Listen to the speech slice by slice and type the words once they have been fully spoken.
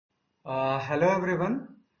Hello everyone.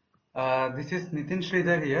 This is Nitin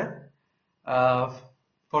Sridhar here. Uh,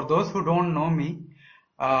 for those who don't know me,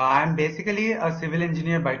 I am basically a civil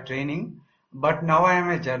engineer by training, but now I am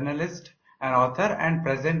a journalist, an author, and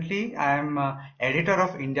presently I am editor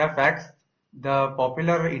of India Facts, the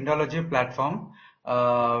popular Indology platform,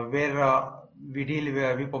 where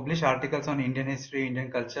we publish articles on Indian history, Indian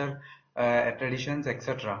culture, traditions,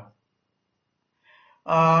 etc.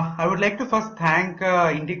 I would like to first thank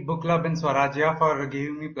Indic Book Club and Swarajya for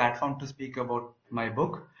giving me platform to speak about my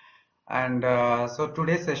book. And so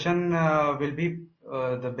today's session will be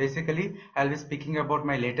the basically I'll be speaking about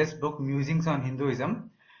my latest book, Musings on Hinduism.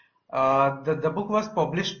 The book was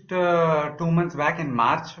published 2 months back in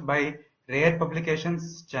March by Rare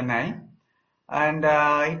Publications, Chennai, and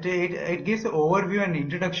it gives an overview and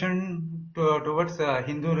introduction towards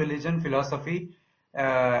Hindu religion, philosophy,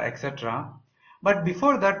 etc. But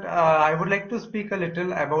before that, I would like to speak a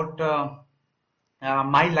little about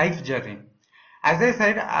my life journey. As I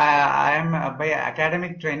said, I am by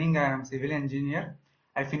academic training, I am civil engineer.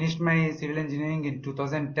 I finished my civil engineering in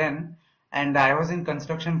 2010, and I was in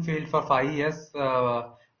construction field for 5 years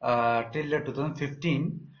till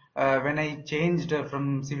 2015 when I changed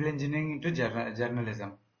from civil engineering into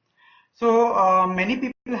journalism. So many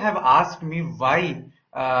people have asked me why,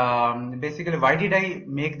 basically, why did I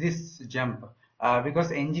make this jump?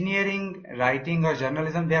 Because engineering, writing, or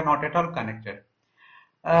journalism, they are not at all connected.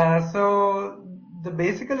 So the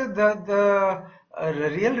basically the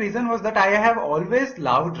real reason was that I have always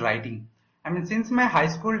loved writing. I mean, since my high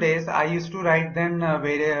school days, I used to write then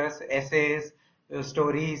various essays,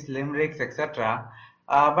 stories, limericks, etc.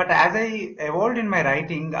 But as I evolved in my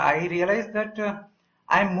writing, I realized that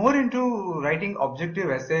I'm more into writing objective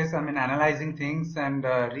essays. I mean, analyzing things and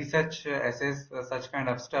research essays, such kind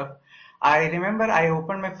of stuff. I remember I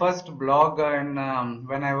opened my first blog when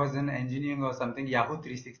I was in engineering or something, Yahoo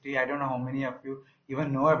 360. I don't know how many of you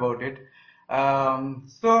even know about it. Even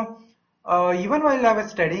while I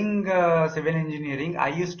was studying civil engineering, I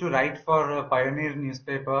used to write for Pioneer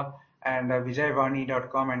newspaper and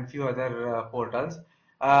Vijayvani.com and few other portals.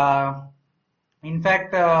 Uh, in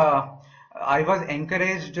fact, I was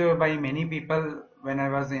encouraged by many people when I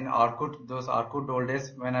was in Orkut, those Orkut old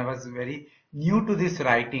days, when I was very new to this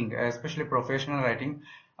writing, especially professional writing.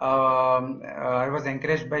 I was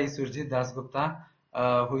encouraged by Surjit Dasgupta,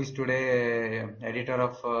 who is today editor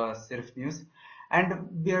of Sirf News.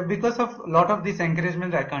 And because of a lot of this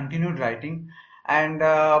encouragement, I continued writing. And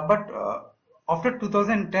but after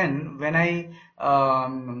 2010, when I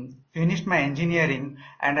finished my engineering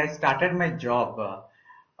and I started my job,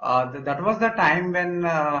 that was the time when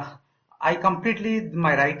I completely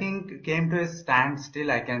my writing came to a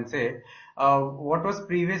standstill. I can say what was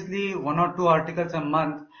previously 1 or 2 articles a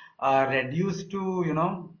month reduced to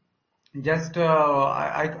just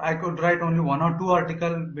I could write only 1 or 2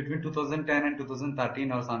 article between 2010 and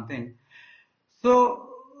 2013 or something. So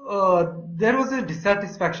there was a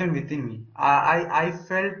dissatisfaction within me. I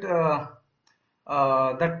felt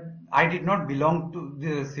that I did not belong to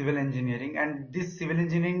the civil engineering, and this civil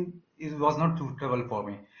engineering was not suitable for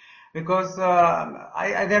me because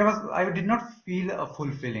I did not feel a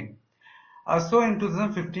fulfilling. So in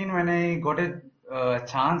 2015, when I got a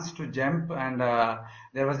chance to jump, and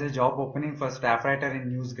there was a job opening for staff writer in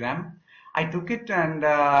Newsgram, I took it and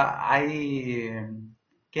I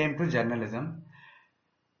came to journalism.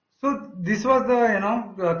 So this was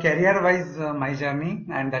the career-wise my journey,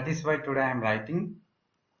 and that is why today I am writing.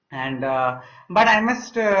 And but I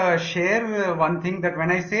must share one thing that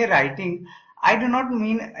when I say writing, I do not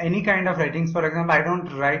mean any kind of writings. For example, I don't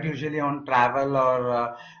write usually on travel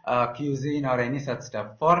or cuisine or any such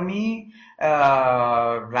stuff. For me,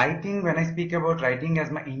 writing, when I speak about writing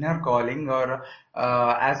as my inner calling or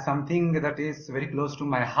as something that is very close to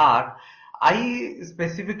my heart, I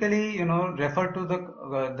specifically, refer to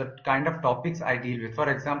the kind of topics I deal with. For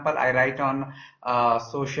example, I write on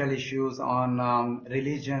social issues, on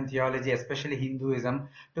religion, theology, especially Hinduism.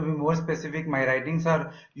 To be more specific, my writings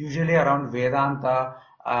are usually around Vedanta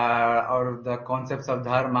or the concepts of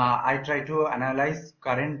Dharma. I try to analyze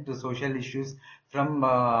current social issues from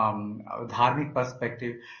a dharmic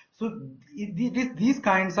perspective. So these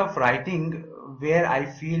kinds of writing where I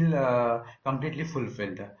feel completely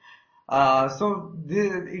fulfilled.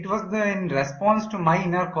 It was in response to my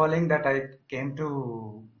inner calling that I came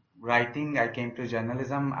to writing, I came to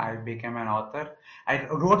journalism, I became an author. I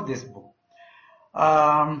wrote this book.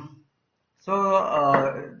 Um,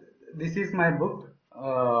 so this is my book,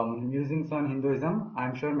 Musings on Hinduism.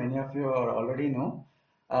 I'm sure many of you already know.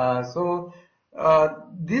 So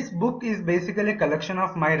This book is basically a collection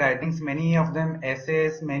of my writings, many of them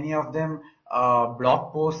essays, many of them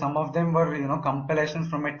blog posts, some of them were, compilations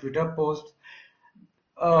from my Twitter posts.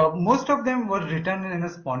 Most of them were written in a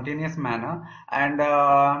spontaneous manner, and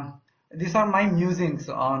these are my musings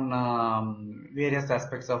on various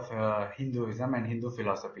aspects of Hinduism and Hindu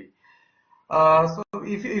philosophy. So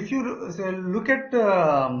if you look at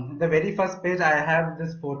the very first page, I have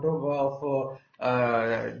this photo of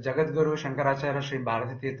Jagadguru Shankaracharya Sri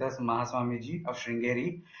Bharati Tirtha Mahaswamiji of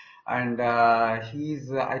Sringeri, and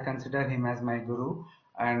I consider him as my guru,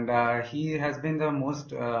 and he has been the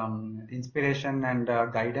most inspiration and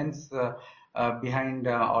guidance behind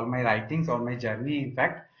all my writings, all my journey, in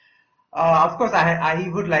fact. Of course, I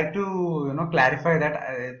would like to clarify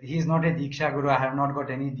that he is not a Diksha Guru. I have not got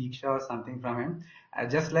any Diksha or something from him.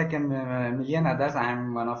 Just like a million others, I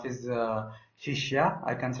am one of his Shishya.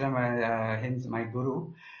 I consider him my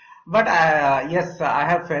Guru. But yes, I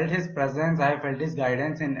have felt his presence. I have felt his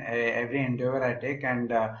guidance in every endeavor I take,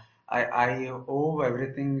 and I owe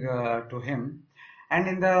everything to him. And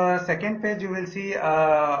in the second page, you will see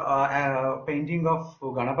a painting of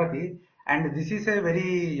Ganapati, and this is a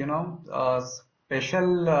very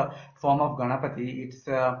special form of Ganapati.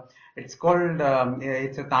 It's called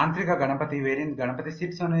it's a Tantrika Ganapati, wherein Ganapati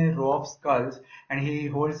sits on a row of skulls and he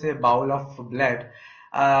holds a bowl of blood.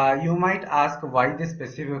 You might ask why this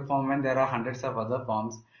specific form when there are hundreds of other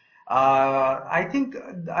forms. I think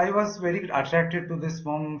I was very attracted to this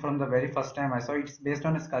form from the very first time I saw it. It's based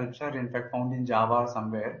on a sculpture, in fact, found in Java or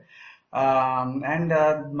somewhere. And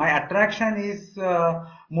my attraction is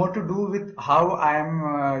more to do with how I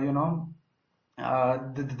am,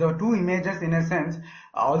 the two images in a sense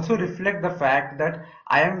also reflect the fact that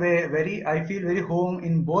I feel very home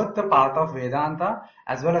in both the path of Vedanta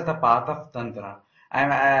as well as the path of Tantra.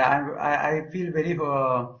 I feel very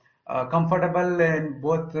comfortable in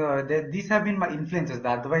both. These have been my influences, the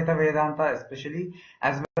Advaita Vedanta especially,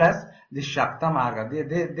 as well as the Shakta Marga.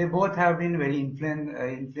 They both have been very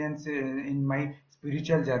influence in my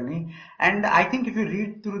spiritual journey. And I think if you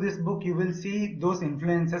read through this book, you will see those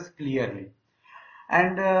influences clearly.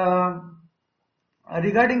 And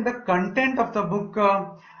regarding the content of the book,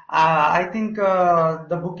 I think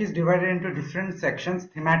the book is divided into different sections,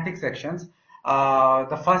 thematic sections.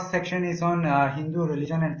 The first section is on Hindu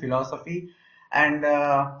religion and philosophy, and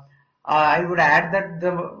I would add that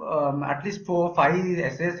at least 4-5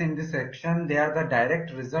 essays in this section, they are the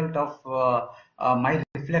direct result of my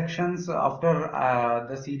reflections after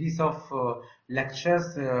the series of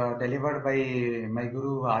lectures delivered by my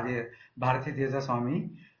guru Bharati Tirtha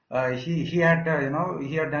Swami. He had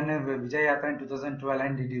he had done a Vijay Yatra in 2012,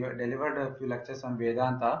 and he delivered a few lectures on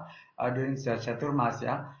Vedanta during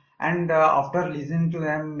Chaturmasya. And after listening to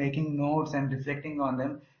them, making notes and reflecting on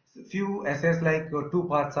them, few essays like two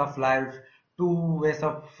paths of life, two ways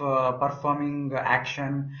of performing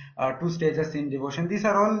action, two stages in devotion. These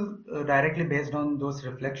are all directly based on those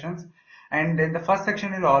reflections. And in the first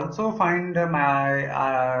section, you'll also find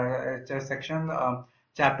my section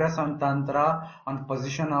chapters on Tantra, on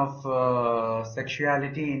position of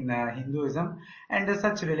sexuality in Hinduism, and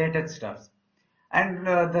such related stuffs. And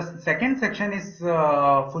the second section is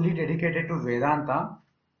fully dedicated to Vedanta.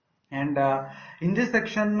 And in this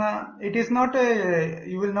section, it is not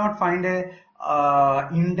you will not find a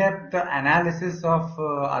in-depth analysis of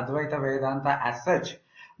Advaita Vedanta as such,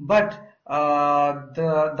 but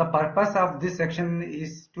the purpose of this section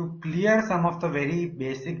is to clear some of the very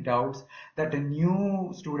basic doubts that a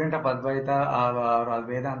new student of Advaita or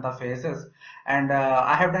Vedanta faces, and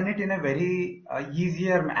I have done it in a very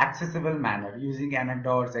easier, accessible manner using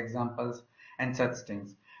anecdotes, examples, and such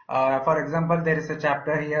things. For example, there is a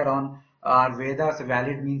chapter here on are Vedas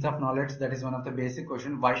valid means of knowledge? That is one of the basic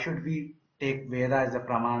questions. Why should we take Veda as a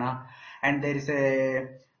pramana? And there is a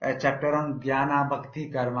chapter on Jnana, Bhakti,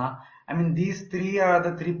 Karma. I mean, these three are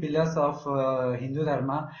the three pillars of Hindu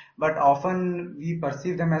Dharma, but often we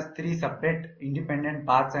perceive them as three separate independent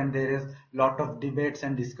paths, and there is lot of debates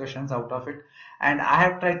and discussions out of it. And I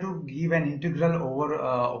have tried to give an integral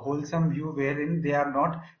wholesome view wherein they are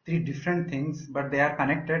not three different things, but they are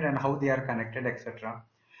connected and how they are connected, etc.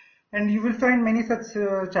 And you will find many such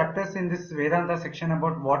chapters in this Vedanta section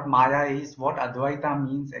about what Maya is, what Advaita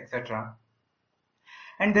means, etc.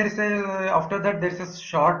 And there is after that there is a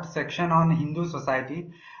short section on Hindu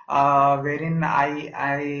society, wherein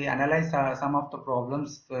I analyze some of the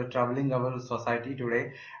problems troubling our society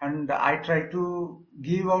today, and I try to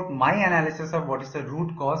give out my analysis of what is the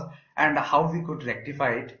root cause and how we could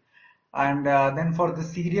rectify it. And then for the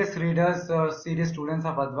serious readers, serious students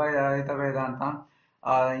of Advaita Vedanta,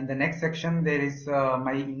 In the next section, there is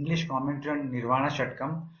my English commentary on Nirvana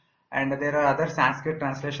Shatkam, and there are other Sanskrit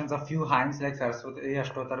translations of few hymns like Saraswati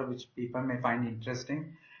Ashtotara, which people may find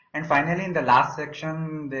interesting. And finally, in the last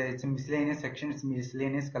section, it's a miscellaneous section. It's a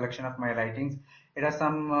miscellaneous collection of my writings. It has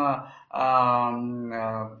some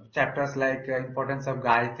chapters like importance of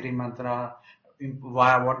Gayatri Mantra,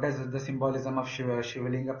 what does the symbolism of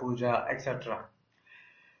Shivalinga Puja, etc.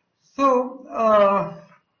 So,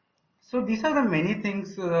 so these are the many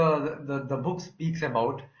things the book speaks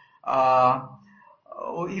about. Uh,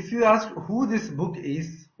 if you ask who this book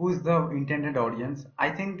is, who is the intended audience, I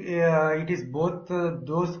think it is both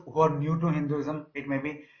those who are new to Hinduism. It may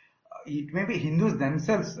be Hindus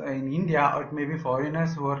themselves in India, or it may be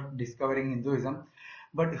foreigners who are discovering Hinduism,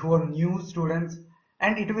 but who are new students.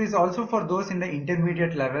 And it is also for those in the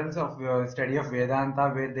intermediate levels of study of Vedanta,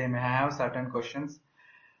 where they may have certain questions.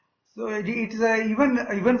 So it is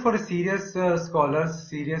even for serious scholars,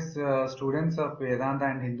 serious students of Vedanta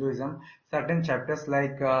and Hinduism, certain chapters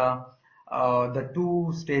like the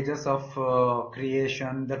two stages of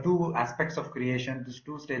creation, the two aspects of creation, these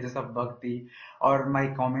two stages of bhakti, or my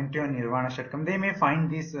commentary on Nirvana Shatkam, they may find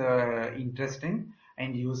this interesting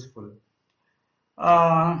and useful.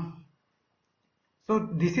 So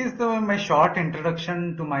this is my short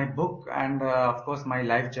introduction to my book and of course my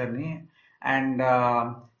life journey. And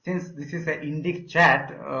since this is an Indic chat,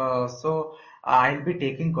 so I'll be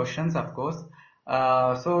taking questions, of course.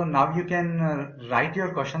 So now you can write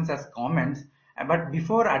your questions as comments. But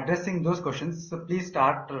before addressing those questions, so please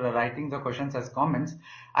start writing the questions as comments.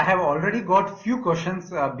 I have already got few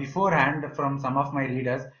questions beforehand from some of my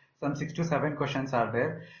readers. Some 6 to 7 questions are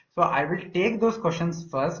there. So I will take those questions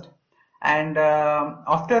first. And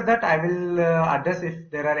after that, I will address if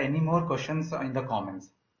there are any more questions in the comments.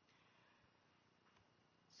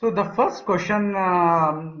 So the first question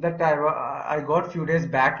that I got few days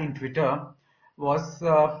back in Twitter was,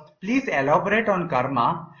 please elaborate on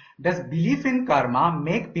karma. Does belief in karma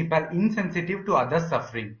make people insensitive to others'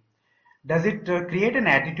 suffering? Does it create an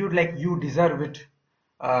attitude like you deserve it?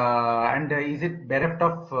 And is it bereft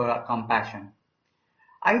of compassion?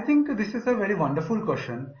 I think this is a very wonderful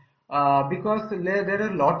question because there are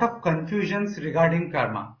a lot of confusions regarding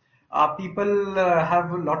karma. People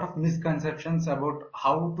have a lot of misconceptions about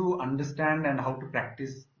how to understand and how to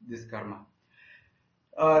practice this karma.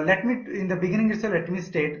 In the beginning itself, let me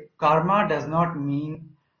state, karma does not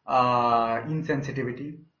mean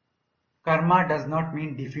insensitivity. Karma does not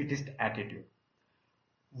mean defeatist attitude.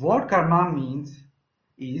 What karma means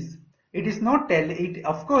is, it is not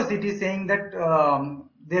of course it is saying that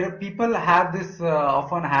there are people have this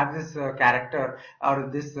often have this character or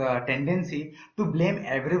this tendency to blame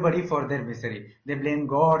everybody for their misery. They blame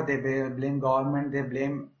God, they blame government, they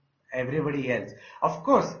blame everybody else. Of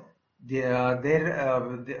course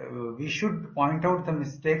we should point out the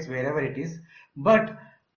mistakes wherever it is, but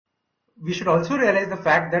we should also realize the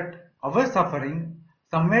fact that our suffering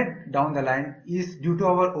somewhere down the line is due to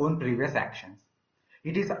our own previous actions.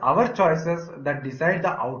 It is our choices that decide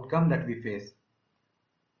the outcome that we face.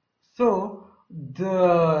 So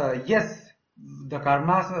the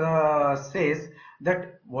karma says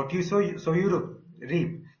that what you sow, you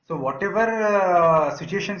reap. So whatever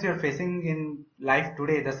situations you are facing in life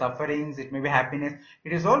today, the sufferings, it may be happiness,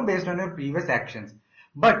 it is all based on your previous actions.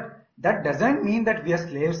 But that doesn't mean that we are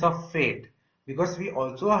slaves of fate, because we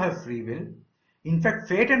also have free will. In fact,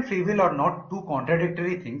 fate and free will are not two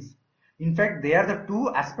contradictory things. In fact, they are the two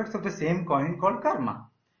aspects of the same coin called karma.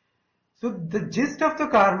 So the gist of the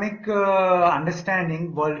karmic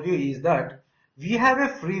understanding worldview is that we have a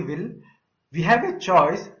free will, we have a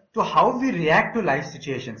choice to how we react to life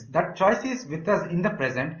situations. That choice is with us in the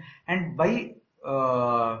present, and by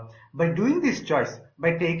doing this choice,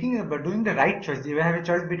 by doing the right choice, we have a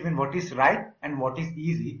choice between what is right and what is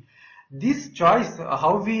easy. This choice,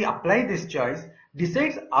 how we apply this choice,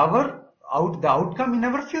 decides the outcome in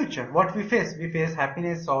our future. What we face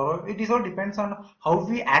happiness, sorrow. It is all depends on how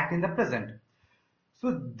we act in the present.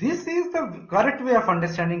 So this is the correct way of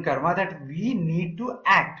understanding karma, that we need to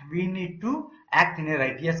act. We need to act in a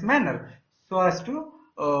righteous manner so as to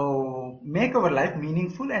make our life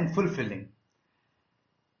meaningful and fulfilling.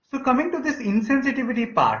 So coming to this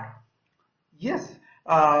insensitivity part, yes,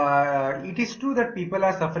 it is true that people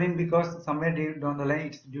are suffering because somewhere down the line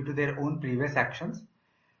it's due to their own previous actions.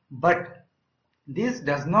 But this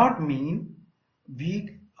does not mean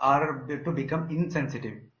we are to become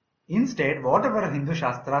insensitive. Instead, whatever Hindu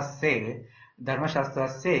Shastras say, Dharma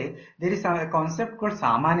Shastras say, there is a concept called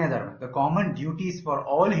Samanya Dharma, the common duties for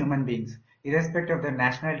all human beings, irrespective of their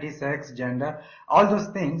nationality, sex, gender, all those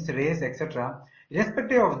things, race, etc.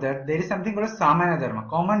 Irrespective of that, there is something called Samanya Dharma,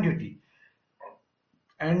 common duty.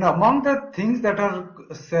 And among the things that are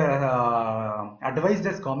advised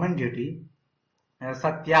as common duty,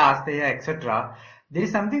 Satya, Asteya, etc., there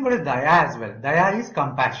is something called Daya as well. Daya is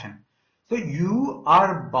compassion. So you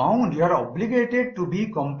are bound, you are obligated to be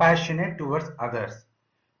compassionate towards others.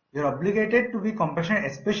 You are obligated to be compassionate,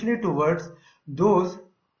 especially towards those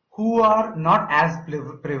who are not as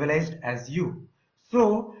privileged as you.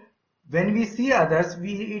 So when we see others,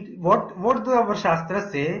 what do our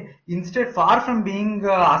shastras say? Instead, far from being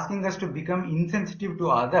asking us to become insensitive to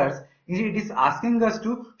others, it is asking us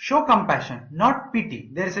to show compassion, not pity.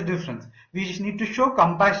 There is a difference. We just need to show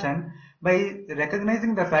compassion by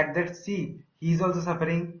recognizing the fact that, see, he is also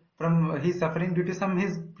suffering he's suffering due to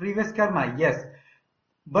his previous karma. Yes,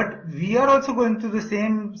 but we are also going through the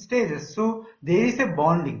same stages, so there is a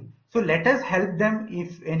bonding. So let us help them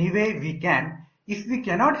if any way we can. If we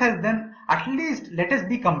cannot help them, at least let us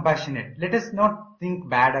be compassionate. Let us not think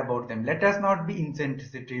bad about them. Let us not be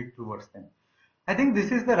insensitive towards them. I think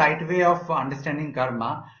this is the right way of understanding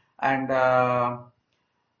karma. And the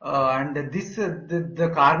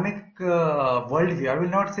karmic worldview, I will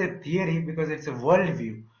not say theory because it's a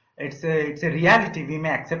worldview. It's a reality. We may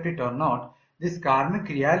accept it or not. This karmic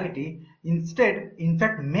reality instead, in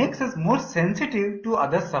fact, makes us more sensitive to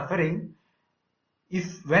other suffering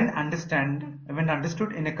when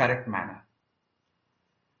understood in a correct manner.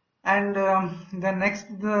 And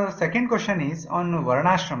the second question is on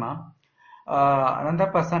Varnashrama. Another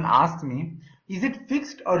person asked me, is it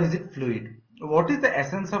fixed or is it fluid? What is the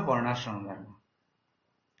essence of Varnashrama Dharma?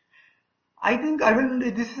 I think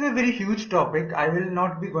this is a very huge topic. I will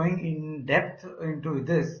not be going in depth into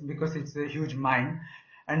this because it's a huge mine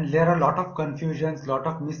and there are a lot of confusions, lot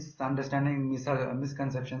of misunderstanding,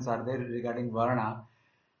 misconceptions are there regarding Varna.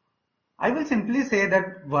 I will simply say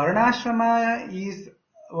that Varnashrama is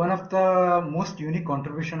one of the most unique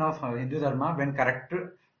contribution of Hindu Dharma when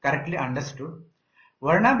correctly understood.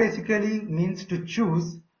 Varna basically means to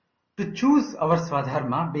choose our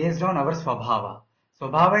Swadharma based on our Swabhava.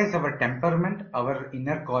 Swabhava is our temperament, our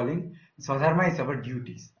inner calling. Swadharma is our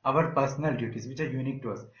duties, our personal duties, which are unique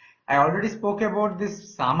to us. I already spoke about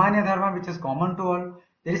this Samanya Dharma, which is common to all.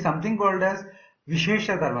 There is something called as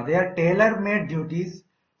Vishesha Dharma. They are tailor-made duties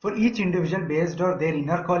for each individual based on their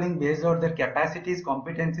inner calling, based on their capacities,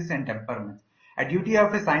 competencies, and temperaments. A duty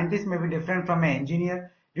of a scientist may be different from an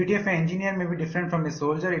engineer. Duty of an engineer may be different from a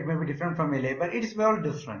soldier. It may be different from a laborer. It is all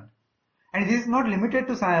different. And this is not limited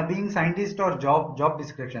to being scientist or job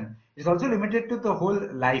description. It's also limited to the whole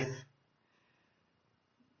life.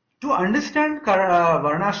 To understand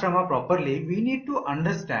Varnashrama properly, we need to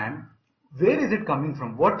understand where is it coming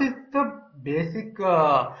from. What is the basic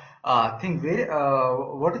thing?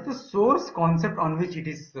 What is the source concept on which it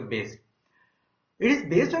is based? It is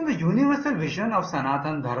based on the universal vision of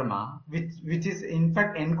Sanatan Dharma, which is in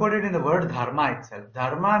fact encoded in the word Dharma itself.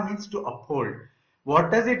 Dharma means to uphold.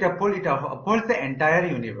 What does it uphold? It upholds the entire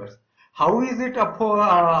universe. How is it uphold?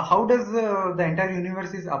 How does the entire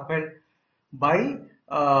universe is upheld? By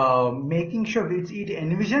making sure it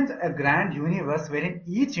envisions a grand universe wherein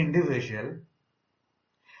each individual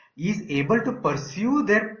is able to pursue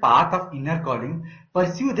their path of inner calling,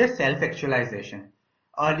 pursue their self-actualization,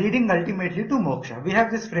 leading ultimately to moksha. We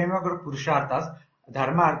have this framework of Purusharthas,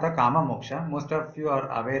 Dharma, Artha, Kama, Moksha. Most of you are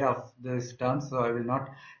aware of these terms, so I will not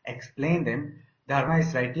explain them. Dharma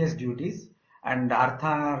is righteous duties, and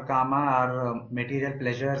Artha or Kama are material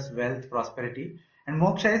pleasures, wealth, prosperity, and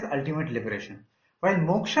Moksha is ultimate liberation. While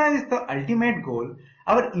moksha is the ultimate goal,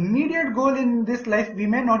 our immediate goal in this life, we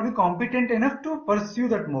may not be competent enough to pursue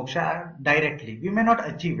that moksha directly. We may not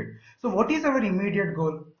achieve it. So what is our immediate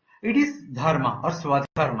goal? It is dharma or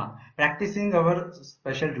swadharma, practicing our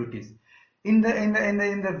special duties. In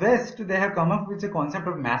the West, they have come up with the concept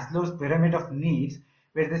of Maslow's pyramid of needs,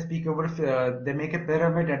 where they speak about, they make a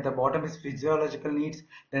pyramid. At the bottom is physiological needs,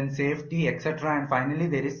 then safety, etc. And finally,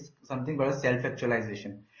 there is something called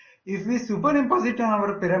self-actualization. If we superimpose it on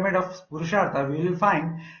our pyramid of Purushartha, we will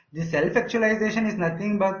find the self-actualization is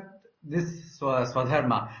nothing but this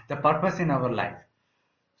Swadharma, the purpose in our life.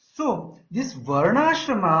 So, this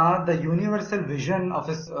Varnashrama, the universal vision of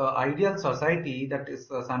this ideal society that is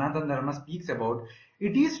Sanatana Dharma speaks about,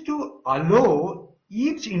 it is to allow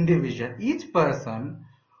each individual, each person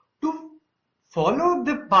to follow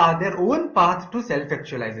the path, their own path to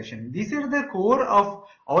self-actualization. These are the core of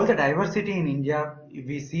all the diversity in India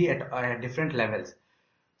we see at different levels.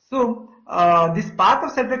 So this path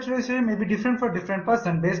of self-actualization may be different for different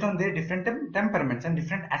person based on their different temperaments and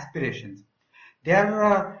different aspirations. They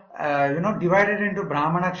are divided into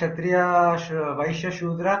Brahmana, Kshatriya, Vaishya,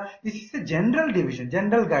 Shudra. This is a general division,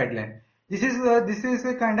 general guideline. This is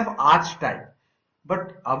a kind of archetype.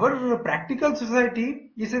 But our practical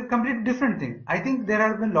society is a completely different thing. I think there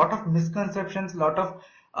have been a lot of misconceptions, lot of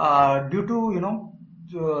due to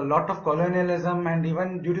a lot of colonialism and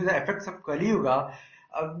even due to the effects of Kali Yuga,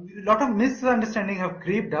 a lot of misunderstanding have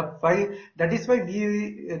creeped up. Why? That is why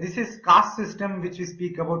this is caste system which we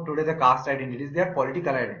speak about today. The caste identities, they are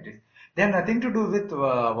political identities. They have nothing to do with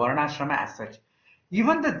varnashrama as such.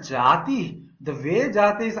 Even the jati, the way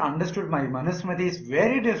jati is understood by Manusmriti is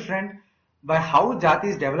very different by how jati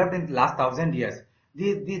is developed in the last 1,000 years.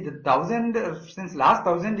 The thousand since last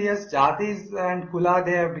 1,000 years, jatis and kula,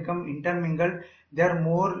 they have become intermingled. They are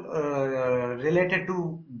more related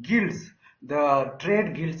to guilds, the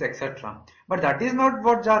trade guilds, etc. But that is not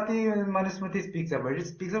what jati Manusmriti speaks about. It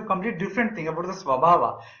speaks of complete different thing about the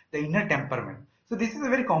swabhava, the inner temperament. So this is a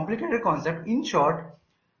very complicated concept. In short,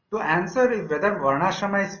 to answer if whether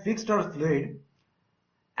varnashrama is fixed or fluid,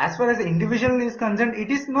 as far as the individual is concerned, it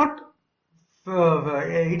is not.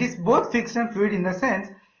 It is both fixed and fluid in the sense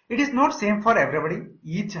it is not same for everybody.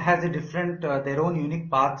 Each has a different, their own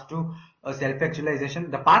unique path to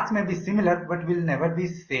self-actualization. The paths may be similar, but will never be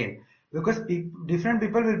same because different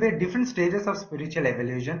people will be at different stages of spiritual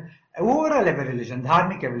evolution, overall evolution,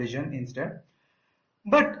 dharmic evolution instead.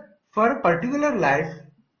 But for a particular life,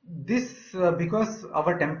 this because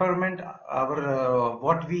our temperament, our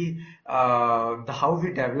what we the how we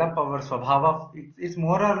develop our swabhava, it's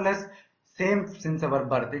more or less same since our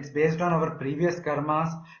birth. It's based on our previous karmas.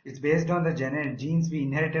 It's based on the genes we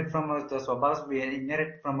inherited from the swabhavas we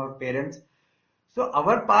inherit from our parents. So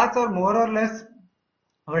our paths are more or less,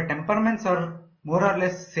 our temperaments are more or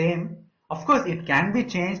less same. Of course, it can be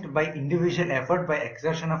changed by individual effort, by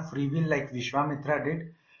exertion of free will like Vishwamitra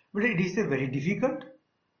did, but it is a very difficult,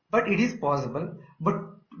 but it is possible. But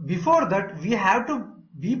before that, we have to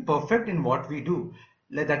be perfect in what we do.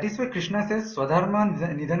 That is why Krishna says, Swadharma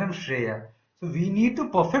Nidhanam Shreya. So we need to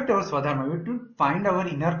perfect our Swadharma. We need to find our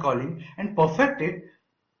inner calling and perfect it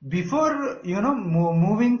before,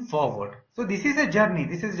 moving forward. So this is a journey.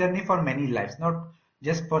 This is a journey for many lives, not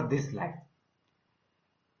just for this life.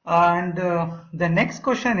 And the next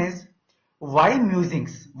question is, why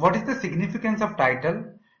musings? What is the significance of title?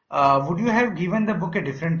 Would you have given the book a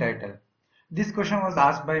different title? This question was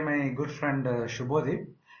asked by my good friend Shubhodip.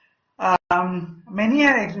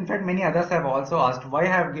 In fact, many others have also asked why I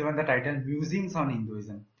have given the title Musings on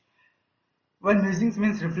Hinduism. Well, musings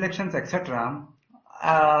means reflections, etc.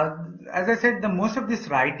 As I said, the most of these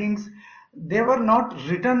writings, they were not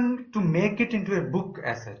written to make it into a book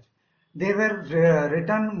as such. They were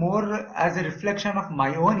written more as a reflection of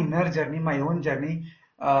my own inner journey, my own journey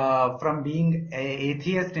from being an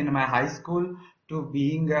atheist in my high school to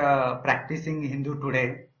being practicing Hindu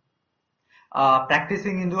today.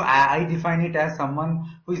 Practicing Hindu, I define it as someone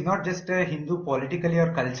who is not just a Hindu politically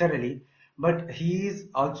or culturally, but he is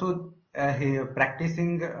also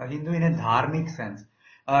practicing Hindu in a dharmic sense.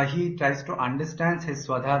 He tries to understand his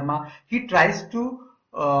swadharma. He tries to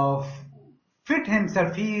fit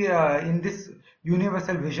himself in this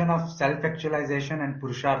universal vision of self-actualization and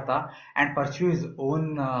purushartha and pursue his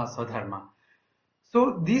own swadharma.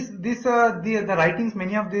 So the writings,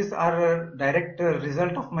 many of these are a direct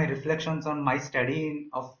result of my reflections on my study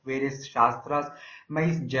of various shastras, my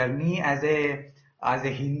journey as a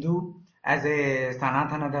Hindu, as a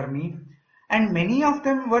Sanatana Dharmi, and many of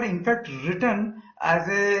them were in fact written as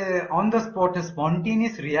a on the spot,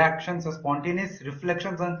 spontaneous reactions or spontaneous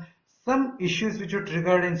reflections on some issues which were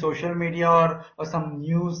triggered in social media or some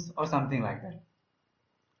news or something like that.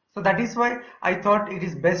 So that is why I thought it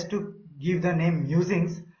is best to give the name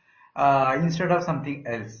Musings instead of something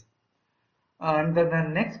else. And the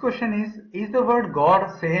next question is the word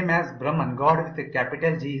God same as Brahman? God with a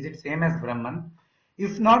capital G, is it same as Brahman?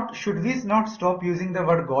 If not, should we not stop using the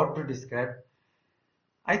word God to describe?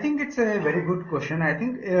 I think it's a very good question. I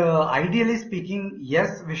think ideally speaking,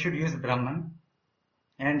 yes, we should use Brahman.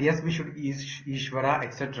 And yes, we should use Ishvara,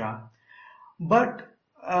 etc. But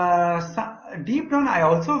deep down, I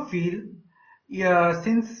also feel,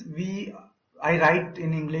 since I write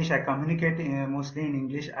in English, I communicate mostly in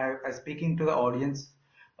English, I speaking to the audience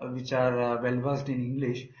which are well versed in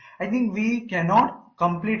English. I think we cannot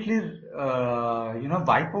completely,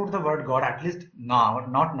 wipe out the word God, at least now,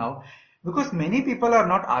 not now, because many people are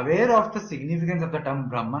not aware of the significance of the term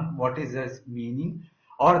Brahman, what is its meaning,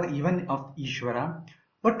 or even of Ishvara.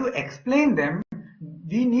 But to explain them,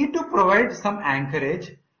 we need to provide some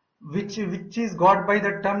anchorage which is got by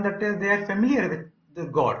the term that they are familiar with the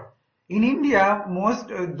God. In India,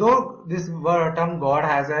 though this term God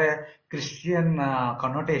has a Christian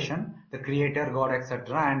connotation, the creator God,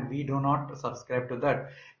 etc., and we do not subscribe to that.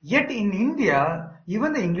 Yet in India,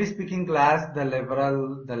 even the English speaking class, the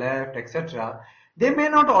liberal, the left, etc., they may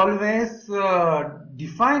not always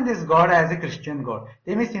define this God as a Christian God.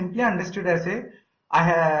 They may simply understood as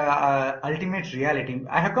a ultimate reality.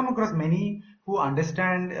 I have come across many who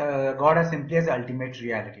understand God as simply as ultimate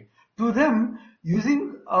reality. To them,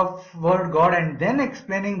 using of word God and then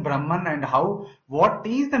explaining Brahman and what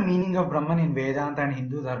is the meaning of Brahman in Vedanta and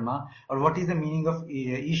Hindu Dharma, or what is the meaning of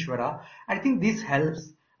Ishvara, I think this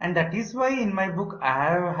helps. And that is why in my book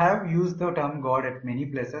I have used the term God at many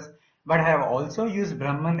places, but I have also used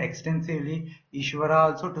Brahman extensively,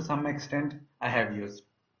 Ishvara also to some extent I have used.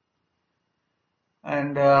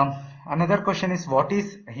 And another question is, what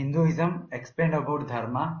is Hinduism? Explain about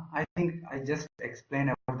Dharma. I think I just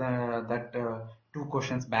explained about that two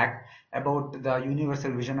questions back about the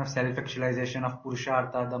universal vision of self-actualization, of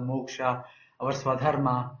Purushartha, the Moksha, our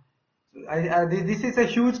Swadharma. This is a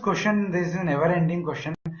huge question. This is a never-ending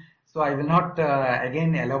question. So I will not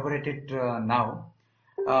again elaborate it now.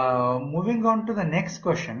 Moving on to the next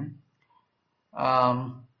question.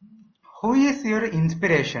 Who is your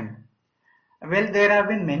inspiration? Well, there have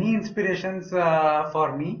been many inspirations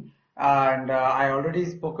for me, and I already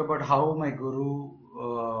spoke about how my guru,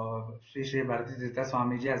 Sri Sri Bharatisiddhanta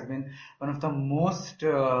Swamiji, has been one of the most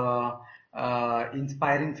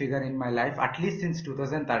inspiring figure in my life, at least since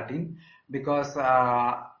 2013, because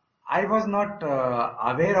I was not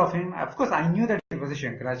aware of him. Of course, I knew that he was a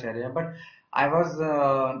Shankaracharya, but I was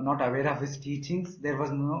not aware of his teachings. There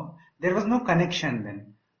was no connection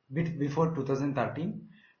then before 2013.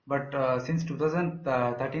 But since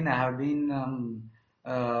 2013, I have been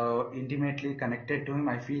intimately connected to him.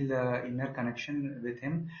 I feel the inner connection with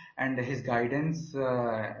him and his guidance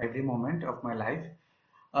every moment of my life.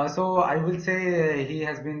 So I will say he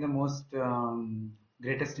has been the most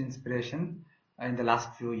greatest inspiration in the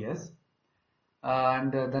last few years.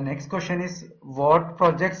 And the next question is, what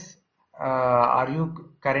projects are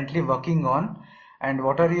you currently working on, and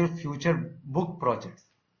what are your future book projects?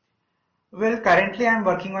 Well, currently I'm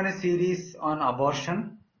working on a series on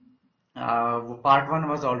abortion. Part 1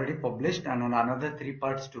 was already published and another 3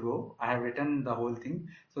 parts to go. I have written the whole thing.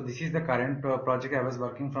 So this is the current project I was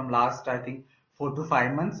working from last, I think, 4 to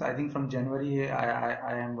 5 months. I think from January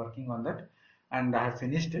I am working on that, and I have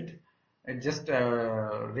finished it. It's just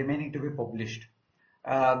remaining to be published.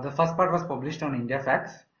 The first part was published on India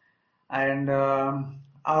Facts, and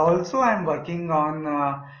also I'm working on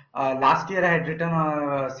last year I had written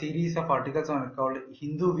a series of articles on called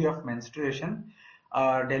Hindu Way of Menstruation.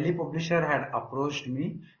 Delhi publisher had approached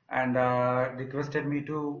me and requested me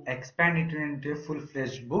to expand it into a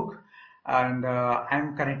full-fledged book, and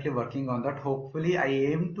I'm currently working on that. Hopefully I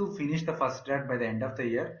aim to finish the first draft by the end of the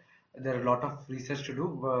year. There are a lot of research to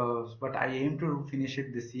do, but I aim to finish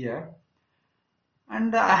it this year.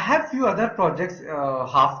 And I have few other projects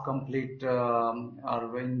half complete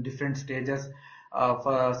or in different stages.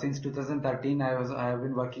 Since 2013, I have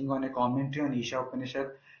been working on a commentary on Isha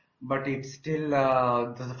Upanishad, but it's still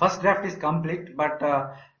the first draft is complete, but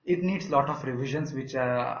it needs lot of revisions which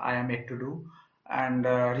I am yet to do. And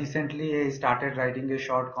recently I started writing a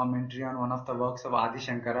short commentary on one of the works of Adi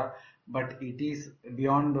Shankara, but it is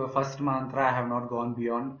beyond the first mantra. I have not gone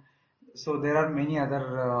beyond. So there are many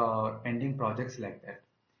other pending projects like that.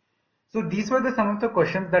 So these were some of the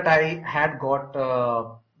questions that I had got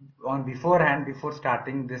on beforehand before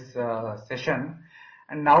starting this session.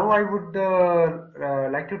 And now I would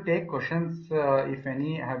like to take questions if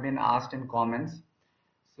any have been asked in comments.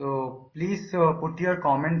 So please put your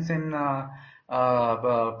comments in,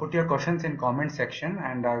 put your questions in comment section,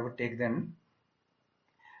 and I would take them.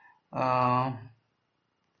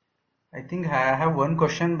 I think I have one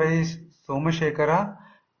question by Somashekara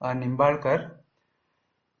Nimbalkar.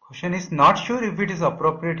 Question is, not sure if it is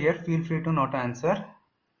appropriate here. Feel free to not answer.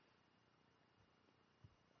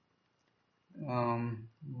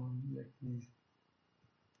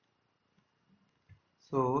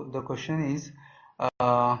 So the question is,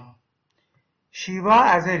 Shiva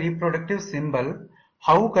as a reproductive symbol,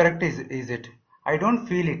 how correct is it? I don't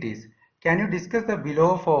feel it is. Can you discuss the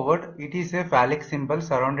below forward? It is a phallic symbol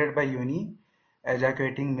surrounded by yoni,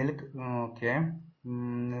 ejaculating milk, okay,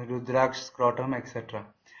 Rudraksh, scrotum, etc.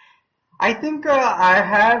 I think I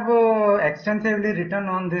have extensively written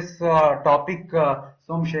on this topic,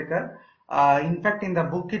 Somshekar. In fact, in the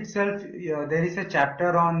book itself, there is a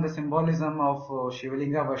chapter on the symbolism of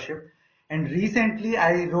Shivalinga worship. And recently,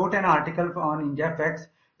 I wrote an article on India Facts.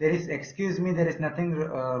 There is, excuse me, there is nothing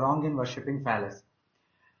wrong in worshipping phallus.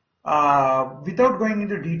 Without going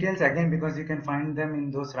into details again, because you can find them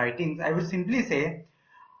in those writings, I would simply say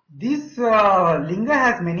this linga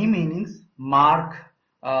has many meanings, mark,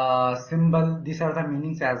 symbol, these are the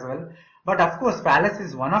meanings as well. But of course, phallus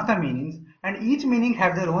is one of the meanings, and each meaning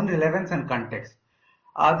have their own relevance and context.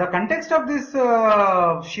 The context of this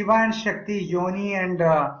Shiva and Shakti, Yoni and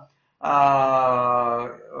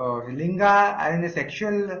Linga in a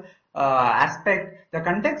sexual aspect, the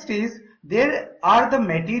context is there are the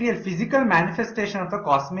material, physical manifestation of the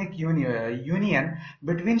cosmic union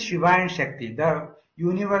between Shiva and Shakti, the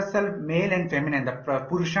universal male and feminine, the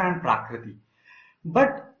Purusha and Prakriti.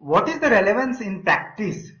 But what is the relevance in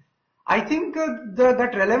practice? I think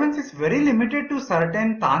that relevance is very limited to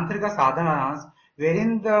certain tantrika sadhanas,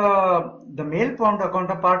 wherein the male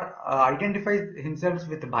counterpart identifies himself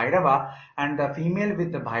with Bhairava and the female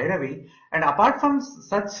with the Bhairavi. And apart from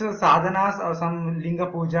such sadhanas or some linga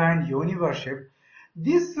puja and yoni worship,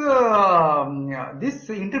 this this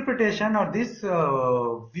interpretation or this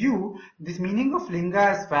view, this meaning of linga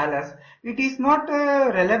as phallus, it is not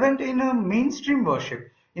relevant in a mainstream worship.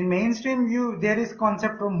 In mainstream view, there is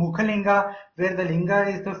concept of Mukhalinga, where the linga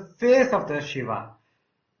is the face of the Shiva.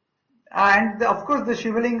 And of course, the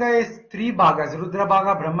Shivalinga is three bhagas: Rudra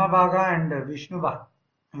Bhaga, Brahma Bhaga, and Vishnu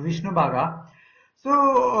Bhaga.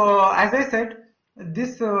 So, as I said,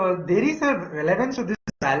 this there is a relevance to this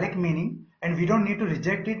phallic meaning, and we don't need to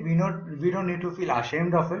reject it. We don't need to feel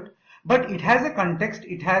ashamed of it. But it has a context,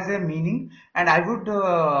 it has a meaning, and I would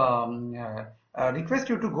request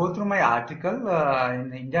you to go through my article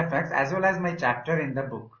in India Facts as well as my chapter in the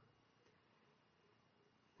book.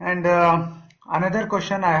 And another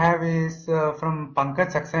question I have is from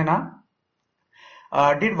Pankaj Saxena.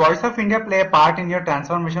 Did Voice of India play a part in your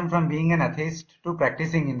transformation from being an atheist to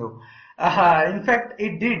practicing Hindu? In fact,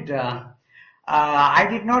 it did. I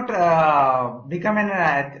did not become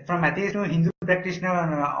from atheist to Hindu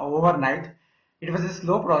practitioner overnight. It was a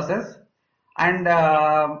slow process, and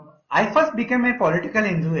I first became a political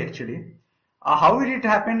Hindu actually. How did it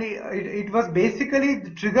happen? It was basically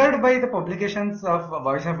triggered by the publications of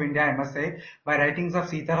Voice of India, I must say, by writings of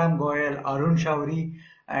Sitaram Goyal, Arun Shauri,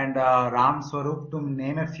 and Ram Swarup, to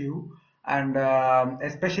name a few. And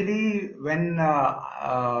especially when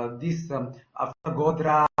this after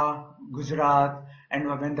Godhra, Gujarat, and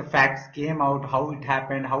when the facts came out, how it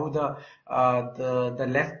happened, how the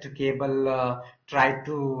left cable tried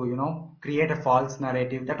to create a false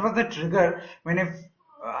narrative. That was the trigger when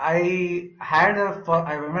I had for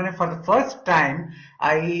the first time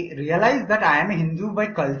I realized that I am a Hindu by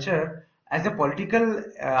culture as a political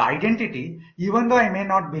identity, even though I may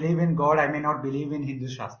not believe in God, I may not believe in Hindu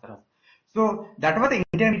Shastras. So that was the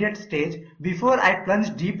intermediate stage before I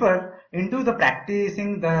plunged deeper into the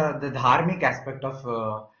practicing the dharmic aspect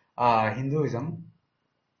of Hinduism.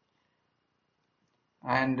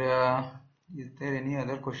 And is there any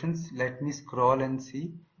other questions? Let me scroll and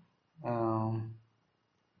see.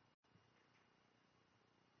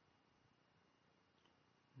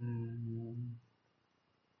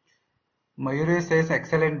 Mayuresh says,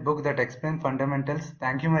 excellent book that explains fundamentals.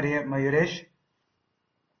 Thank you, Mayuresh.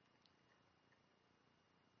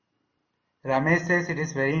 Ramesh says, it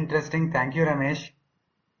is very interesting. Thank you, Ramesh.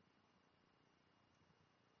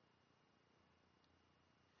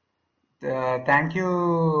 Thank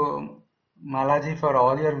you, Malaji, for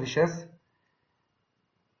all your wishes.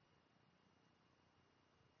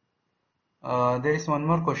 There is one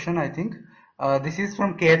more question, I think. This is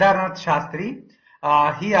from Kedarnath Shastri.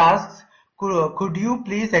 He asks, could you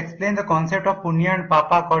please explain the concept of punya and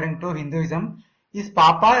papa according to Hinduism? Is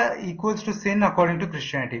papa equals to sin according to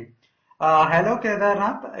Christianity? Hello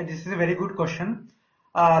Kedarnath, this is a very good question.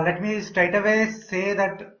 Let me straight away say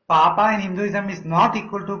that papa in Hinduism is not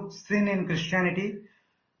equal to sin in Christianity.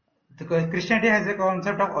 Because Christianity has a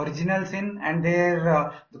concept of original sin, and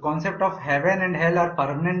the concept of heaven and hell are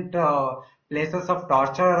permanent places of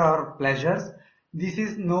torture or pleasures. This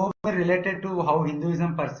is nowhere related to how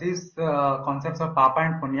Hinduism perceives concepts of papa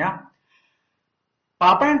and punya.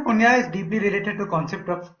 Papa and punya is deeply related to concept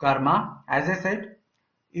of karma. As I said,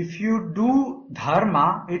 if you do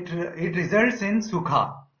dharma, it results in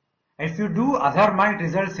sukha. If you do adharma, it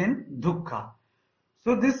results in dukkha.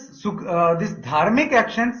 So this dharmic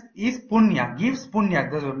actions is punya, gives punya,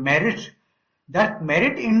 the merit. That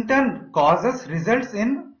merit in turn results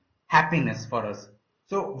in happiness for us.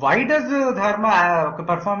 So why does dharma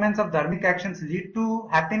performance of dharmic actions lead to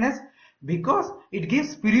happiness? Because it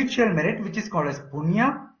gives spiritual merit, which is called as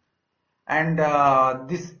punya, and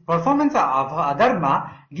this performance of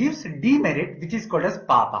adharma gives demerit, which is called as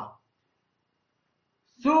papa.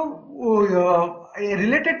 So a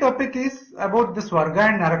related topic is about the Swarga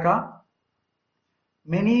and Naraka.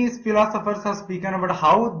 Many philosophers have spoken about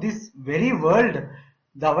how this very world,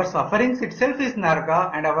 our sufferings itself is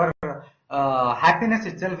Naraka and our happiness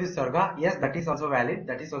itself is Swarga. Yes, that is also valid.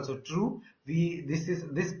 That is also true.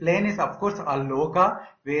 This plane is of course a loka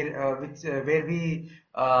where we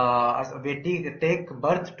take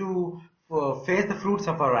birth to face the fruits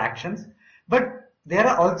of our actions. But there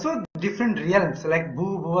are also different realms like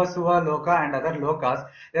Bhu, Bhuva, Suva, Loka and other lokas.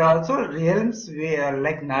 There are also realms where,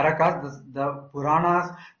 like Narakas, the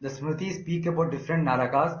Puranas, the Smritis speak about different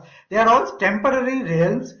Narakas. They are all temporary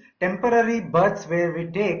realms, temporary births where we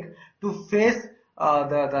take to face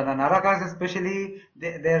the Narakas, especially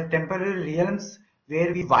they are temporary realms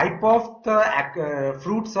where we wipe off the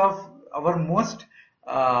fruits of our most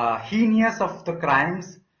heinous of the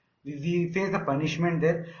crimes. We face the punishment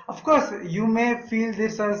there. Of course, you may feel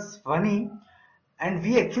this as funny, and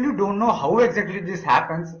we actually don't know how exactly this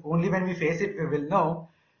happens. Only when we face it, we will know.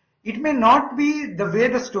 It may not be the way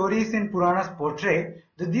the stories in Puranas portray.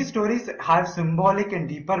 These stories have symbolic and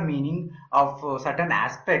deeper meaning of certain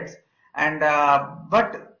aspects, and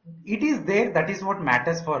but it is there. That is what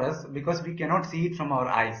matters for us because we cannot see it from our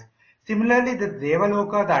eyes. Similarly, the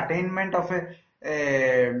Devaloka, the attainment of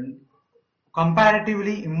a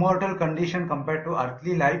comparatively immortal condition compared to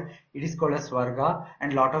earthly life, it is called as Swarga,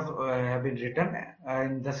 and lot of have been written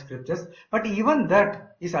in the scriptures. But even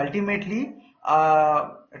that is ultimately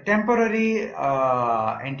temporary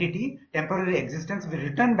entity, temporary existence. We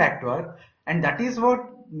return back to earth, and that is what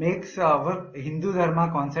makes our Hindu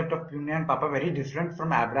Dharma concept of Punya and Papa very different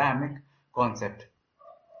from Abrahamic concept.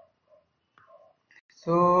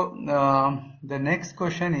 So the next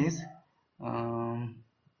question is.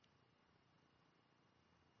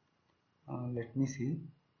 Let me see.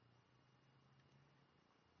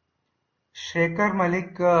 Shekhar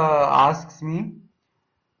Malik asks me,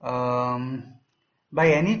 by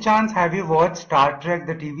any chance have you watched Star Trek,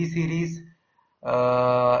 the TV series?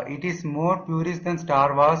 It is more purist than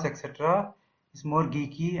Star Wars, etc. It's more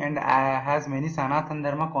geeky and has many Sanatan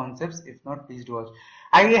Dharma concepts. If not, please do watch.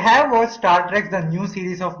 I have watched Star Trek, the new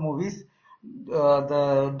series of movies,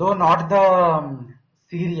 though not the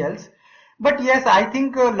serials. But yes, I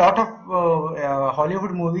think a lot of Hollywood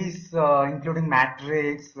movies, including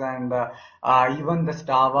Matrix and even the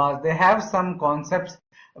Star Wars, they have some concepts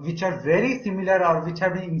which are very similar or which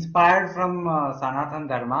have been inspired from Sanatan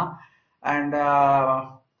Dharma. And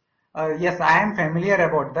yes, I am familiar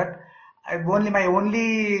about that. My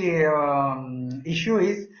only issue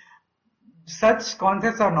is such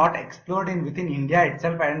concepts are not explored within India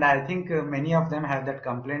itself, and I think many of them have that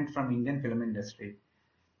complaint from Indian film industry.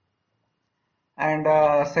 And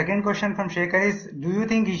second question from Shekhar is, do you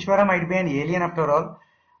think Ishvara might be an alien after all?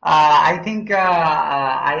 I think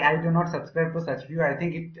I do not subscribe to such view. I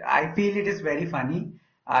feel it is very funny.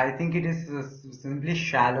 I think it is simply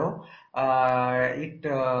shallow. It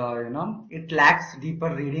lacks deeper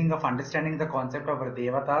reading of understanding the concept of our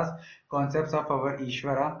devatas, concepts of our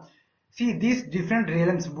Ishvara. See, these different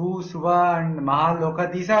realms, Bhu, Suva and Mahaloka,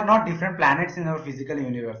 these are not different planets in our physical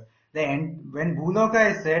universe. When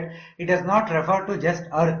Bhuloka is said, it does not refer to just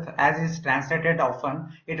Earth as is translated often.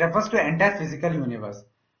 It refers to entire physical universe.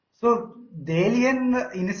 So the alien,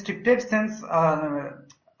 in a stricted sense,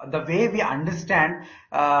 the way we understand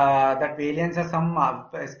that aliens are some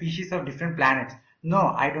species of different planets.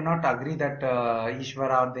 No, I do not agree that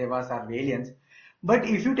Ishvara or Devas are aliens. But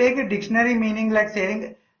if you take a dictionary meaning like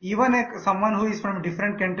saying even someone who is from a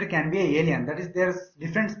different country can be an alien, that is, there's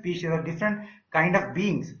different species or different kind of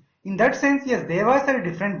beings. In that sense, yes, Devas are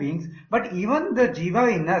different beings, but even the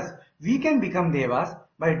Jiva in us, we can become Devas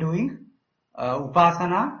by doing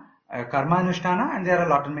Upasana, Karma Anushtana, and there are a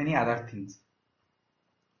lot of many other things.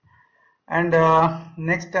 And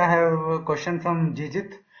next I have a question from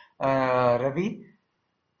Jijit Ravi.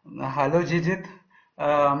 Hello Jijit.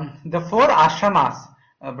 The four ashramas,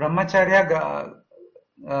 Brahmacharya,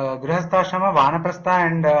 Grihasthashrama, Vanaprastha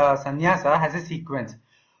and Sannyasa has a sequence.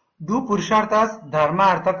 Do Purusharthas, Dharma,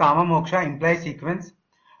 Artha, Kama, Moksha imply sequence?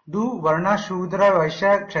 Do Varna, Shudra,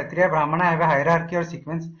 Vaishya, Kshatriya, Brahmana have a hierarchy or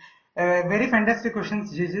sequence? Very fantastic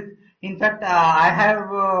questions, Jijit. In fact, I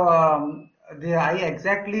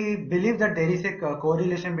exactly believe that there is a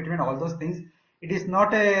correlation between all those things. It is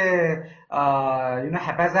not a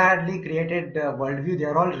haphazardly created worldview. They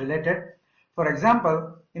are all related. For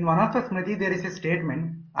example, in one of the Smriti, there is a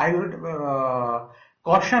statement. I would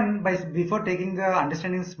caution before taking the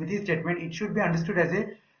understanding Smriti statement, it should be understood as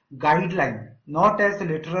a guideline, not as a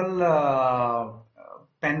literal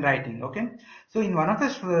pen writing. Okay. So in one of the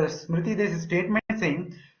Smriti, there is a statement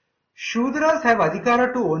saying, Shudras have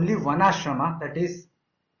adhikara to only one ashrama, that is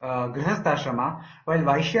Grihastha ashrama, while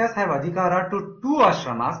Vaishyas have adhikara to two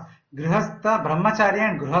ashramas, Grihastha, Brahmacharya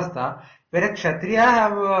and Grihastha, whereas Kshatriya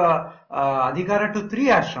have adhikara to three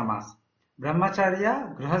ashramas,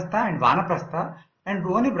 Brahmacharya, Grihastha and Vanaprastha, and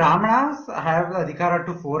only Brahmanas have adhikara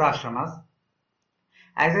to four ashramas.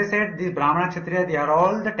 As I said, the Brahmana, Kshatriya, they are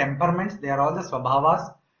all the temperaments, they are all the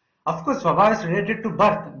Swabhavas. Of course, Swabhava is related to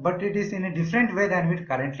birth, but it is in a different way than we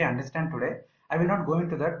currently understand today. I will not go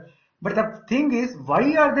into that. But the thing is,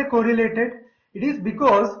 why are they correlated? It is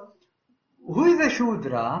because who is a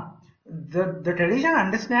Shudra? The tradition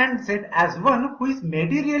understands it as one who is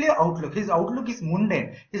materially outlook. His outlook is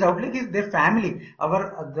mundane. His outlook is their family.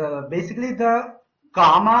 Basically the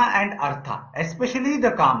Kama and Artha, especially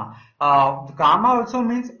the Kama. The Kama also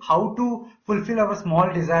means how to fulfill our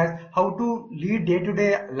small desires, how to lead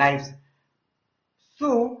day-to-day lives.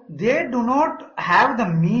 So they do not have the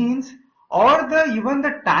means or even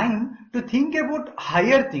the time to think about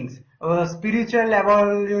higher things, spiritual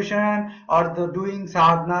evolution or the doing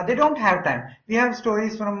sadhana. They don't have time. We have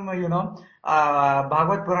stories from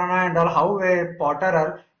Bhagavad Purana and all, how a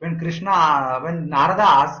potterer, when Narada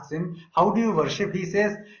asks him, how do you worship? He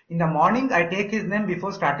says, in the morning I take his name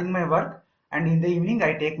before starting my work, and in the evening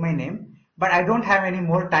I take my name, but I don't have any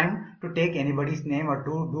more time to take anybody's name or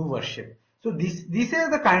to do worship. So this is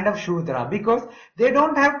the kind of Shudra, because they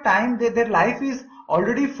don't have time. Their life is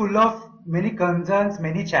already full of many concerns,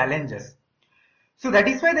 many challenges. So that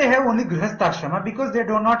is why they have only Grihastha, because they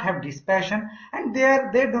do not have dispassion, and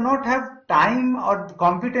they do not have time or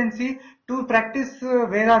competency to practice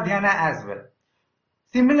Veda Dhyana as well.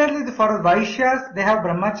 Similarly, for Vaishyas, they have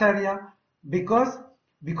Brahmacharya, because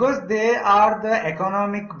they are the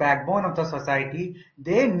economic backbone of the society.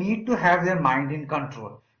 They need to have their mind in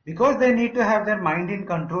control. Because they need to have their mind in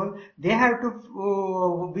control, they have to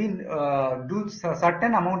do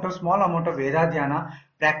certain amount of small amount of Veda Dhyana,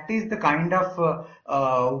 practice the kind of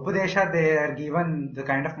Upadesha they are given, the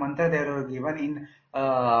kind of mantra they are given in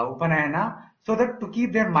Upanayana, so that to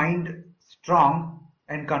keep their mind strong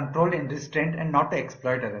and controlled and restrained and not to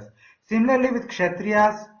exploit others. Similarly with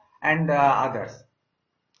Kshatriyas and others.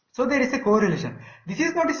 So there is a correlation. This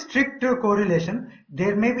is not a strict correlation.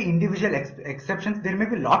 There may be individual exceptions. There may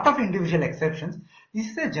be a lot of individual exceptions. This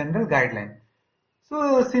is a general guideline.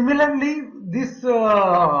 So similarly, this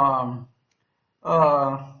I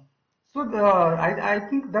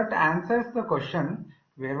think that answers the question.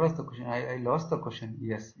 Where was the question? I lost the question.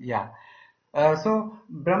 Yes, yeah. So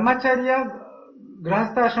Brahmacharya,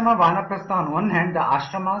 Grihastha Ashrama, Vanaprastha on one hand, the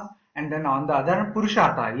ashramas, and then on the other hand,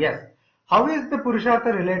 Purushartha. Yes. How is the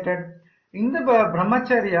Purushartha related? In the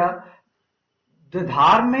Brahmacharya, the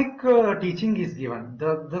dharmic teaching is given.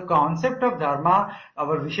 The concept of dharma,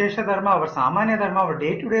 our Vishesha dharma, our Samanya dharma, our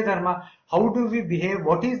day-to-day dharma, how do we behave,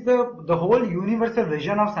 what is the whole universal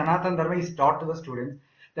vision of Sanatana dharma is taught to the students.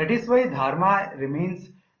 That is why dharma remains,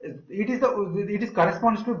 it is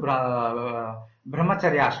corresponds to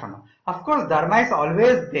Brahmacharya ashrama. Of course, dharma is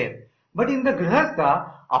always there. But in the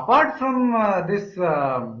Grihastha, apart from this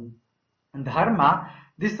dharma,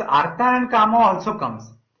 this artha and kama also comes.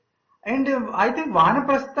 And I think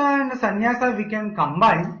Vanaprastha and Sannyasa we can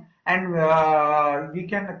combine, and we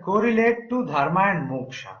can correlate to dharma and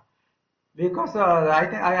moksha. Because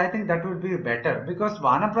I think that would be better, because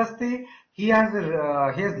Vanaprasthi, he has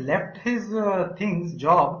left his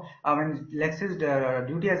job, left his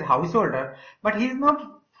duty as a householder, but he is not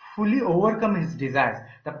fully overcome his desires.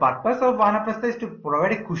 The purpose of Vanaprastha is to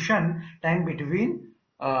provide a cushion time between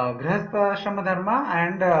Grihastha Ashrama Dharma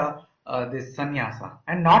and this sannyasa,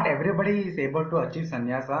 and not everybody is able to achieve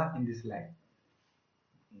sannyasa in this life.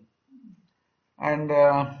 And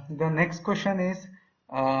the next question is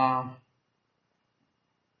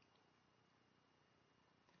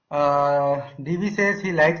DV says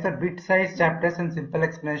he likes the bit-sized chapters and simple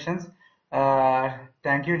explanations.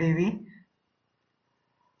 Thank you, DV.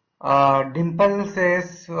 Dimple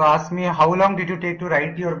says, ask me, how long did you take to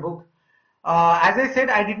write your book? As I said,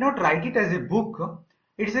 I did not write it as a book.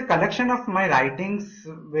 It is a collection of my writings,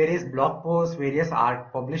 various blog posts, various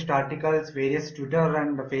published articles, various Twitter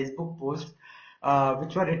and Facebook posts,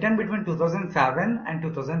 which were written between 2007 and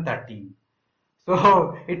 2013.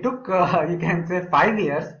 So it took, you can say, 5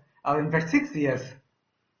 years, in fact 6 years.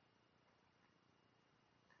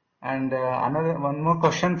 And one more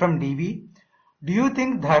question from DV. Do you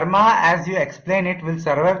think dharma, as you explain it, will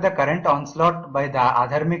survive the current onslaught by the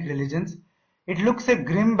adharmic religions? It looks a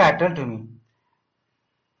grim battle to me.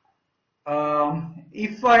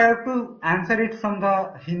 If I have to answer it from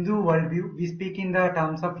the Hindu worldview, we speak in the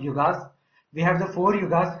terms of yugas. We have the 4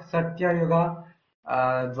 yugas: Satya Yuga,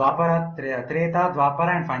 Dwapara, Treta,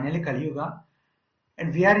 Dwapara, and finally Kali Yuga.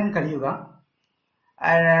 And we are in Kali Yuga.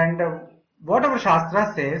 And what our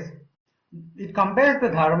Shastra says, it compares the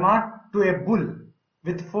Dharma to a bull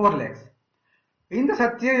with 4 legs. In the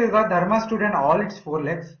Satya Yuga, Dharma stood on all its 4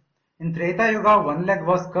 legs. In Treta Yuga, 1 leg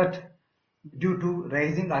was cut due to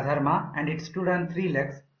rising Adharma and it stood on 3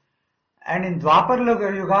 legs. And in Dwapar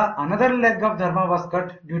Yuga, another leg of Dharma was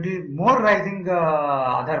cut due to more rising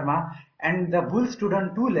Adharma and the bull stood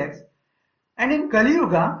on 2 legs. And in Kali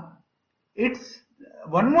Yuga, it's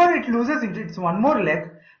one more, it loses its one more leg,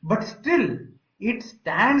 but still it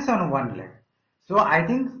stands on 1 leg. So I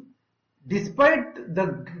think despite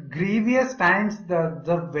the grievous times,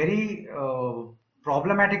 the very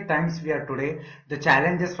problematic times we are today, the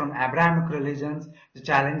challenges from Abrahamic religions, the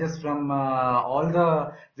challenges from all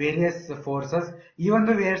the various forces, even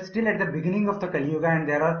though we are still at the beginning of the Kali Yuga and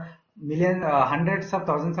there are hundreds of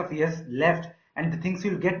thousands of years left, and the things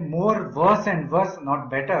will get more worse and worse, not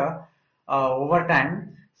better, over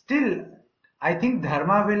time. Still, I think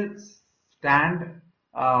Dharma will stand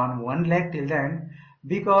on 1 leg till the end,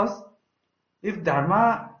 because if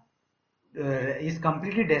Dharma is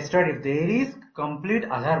completely destroyed, if there is complete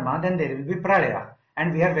Adharma, then there will be Pralaya.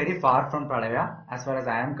 And we are very far from Pralaya as far as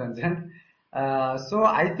I am concerned. So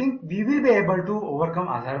I think we will be able to overcome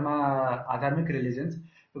Adharmic religions,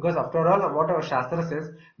 because after all, what our Shastra says,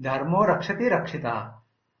 Dharmo Rakshati Rakshita.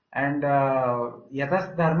 And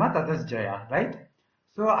Yatas Dharma Tatas Jaya, right?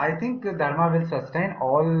 So I think Dharma will sustain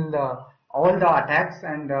all the attacks,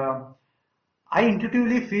 and I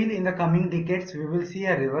intuitively feel in the coming decades we will see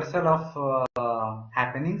a reversal of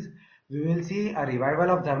happenings. We will see a revival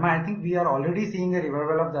of Dharma. I think we are already seeing a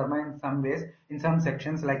revival of Dharma in some ways, in some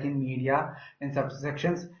sections like in media, in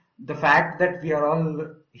subsections. The fact that we are all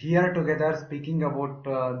here together speaking about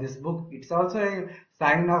this book, it's also a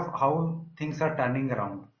sign of how things are turning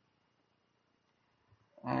around.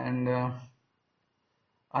 And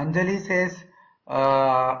Anjali says,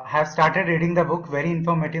 have started reading the book, very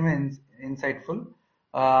informative and insightful.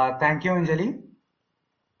 Thank you, Anjali.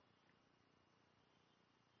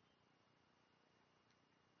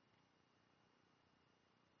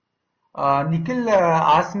 Nikhil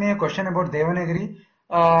asked me a question about Devanagari.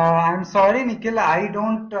 I'm sorry, Nikhil, I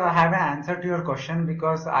don't have an answer to your question,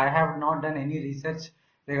 because I have not done any research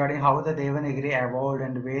regarding how the Devanagari evolved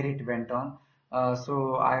and where it went on.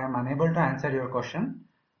 So I am unable to answer your question.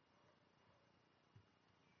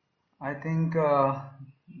 I think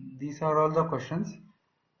these are all the questions.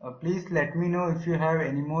 Please let me know if you have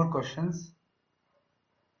any more questions.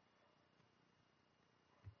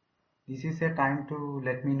 This is a time to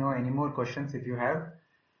let me know any more questions if you have.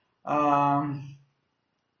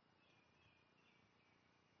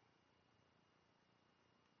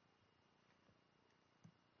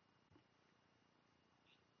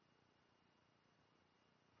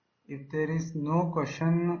 If there is no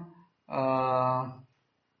question, I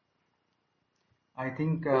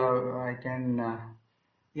think I can.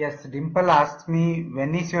 Yes, Dimple asks me,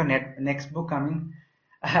 when is your next book coming?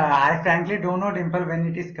 I frankly don't know, Dimple, when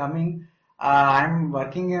it is coming. I'm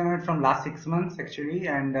working on it from last 6 months actually,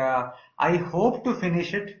 and I hope to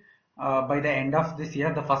finish it by the end of this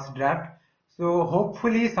year, the first draft. So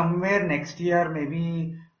hopefully somewhere next year,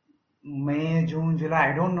 maybe May, June,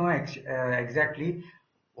 July, I don't know exactly.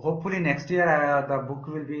 Hopefully next year the book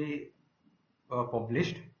will be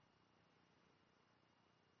published.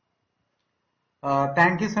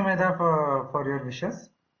 Thank you, Sameda, for your wishes.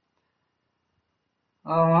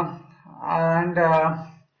 And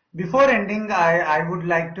before ending, I would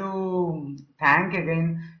like to thank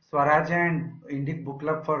again Swaraj and Indic Book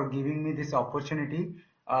Club for giving me this opportunity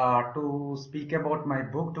to speak about my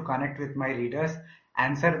book, to connect with my readers,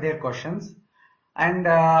 answer their questions. And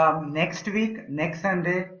next week, next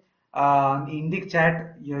Sunday, Indic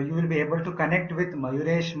Chat, you will be able to connect with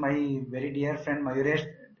Mayuresh, my very dear friend Mayuresh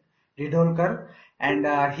Ridolkar, and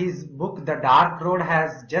his book The Dark Road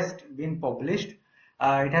has just been published.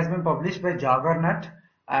 It has been published by Juggernaut,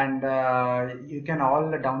 and you can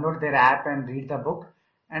all download their app and read the book.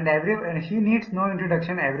 And he needs no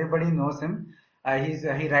introduction. Everybody knows him.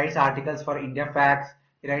 He writes articles for India Facts.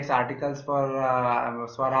 He writes articles for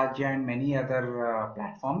Swarajya and many other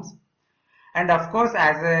platforms. And of course,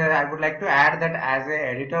 I would like to add that as an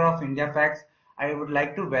editor of India Facts, I would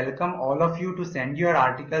like to welcome all of you to send your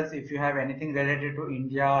articles if you have anything related to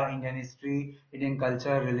India, Indian history, Indian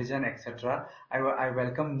culture, religion, etc. I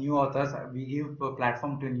welcome new authors. We give a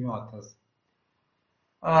platform to new authors.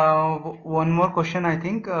 One more question, I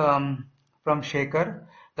think, from Shekhar.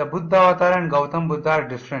 The Buddha avatar and Gautam Buddha are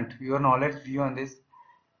different. Your knowledge view on this?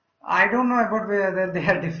 I don't know about whether they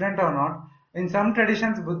are different or not. In some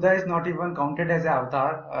traditions, Buddha is not even counted as an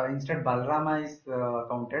avatar. Instead, Balarama is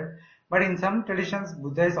counted. But in some traditions,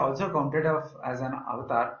 Buddha is also counted as an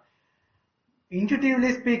avatar.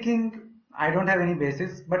 Intuitively speaking, I don't have any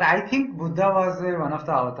basis, but I think Buddha was one of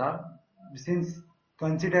the avatar, since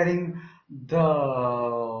considering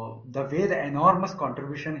the way the enormous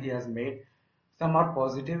contribution he has made. Some are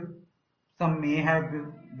positive, some may have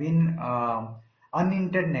been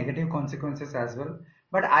unintended negative consequences as well.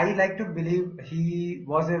 But I like to believe he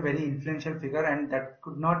was a very influential figure, and that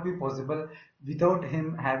could not be possible without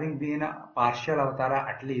him having been a partial avatar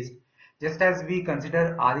at least. Just as we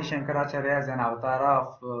consider Adi Shankaracharya as an avatar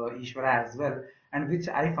of Ishvara as well, and which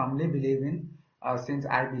I firmly believe in, since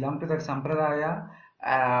I belong to that sampradaya.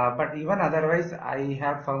 But even otherwise, I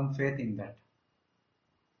have firm faith in that.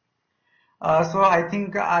 So I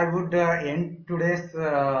think I would end today's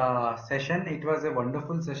session. It was a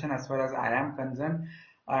wonderful session as far as I am concerned,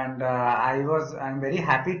 and I'm very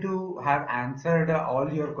happy to have answered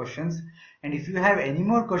all your questions. And if you have any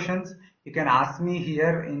more questions, you can ask me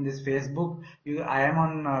here in this Facebook. I am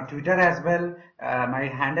on Twitter as well. My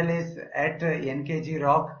handle is at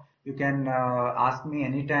nkgrock. You can ask me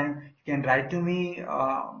anytime. You can write to me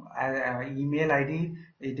email ID.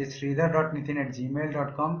 It is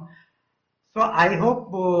sridhar.nithin@gmail.com. So I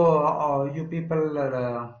hope you people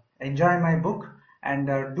enjoy my book, and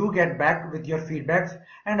do get back with your feedbacks.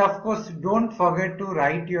 And of course, don't forget to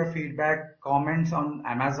write your feedback comments on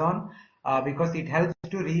Amazon, because it helps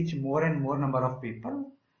to reach more and more number of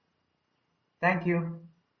people. Thank you.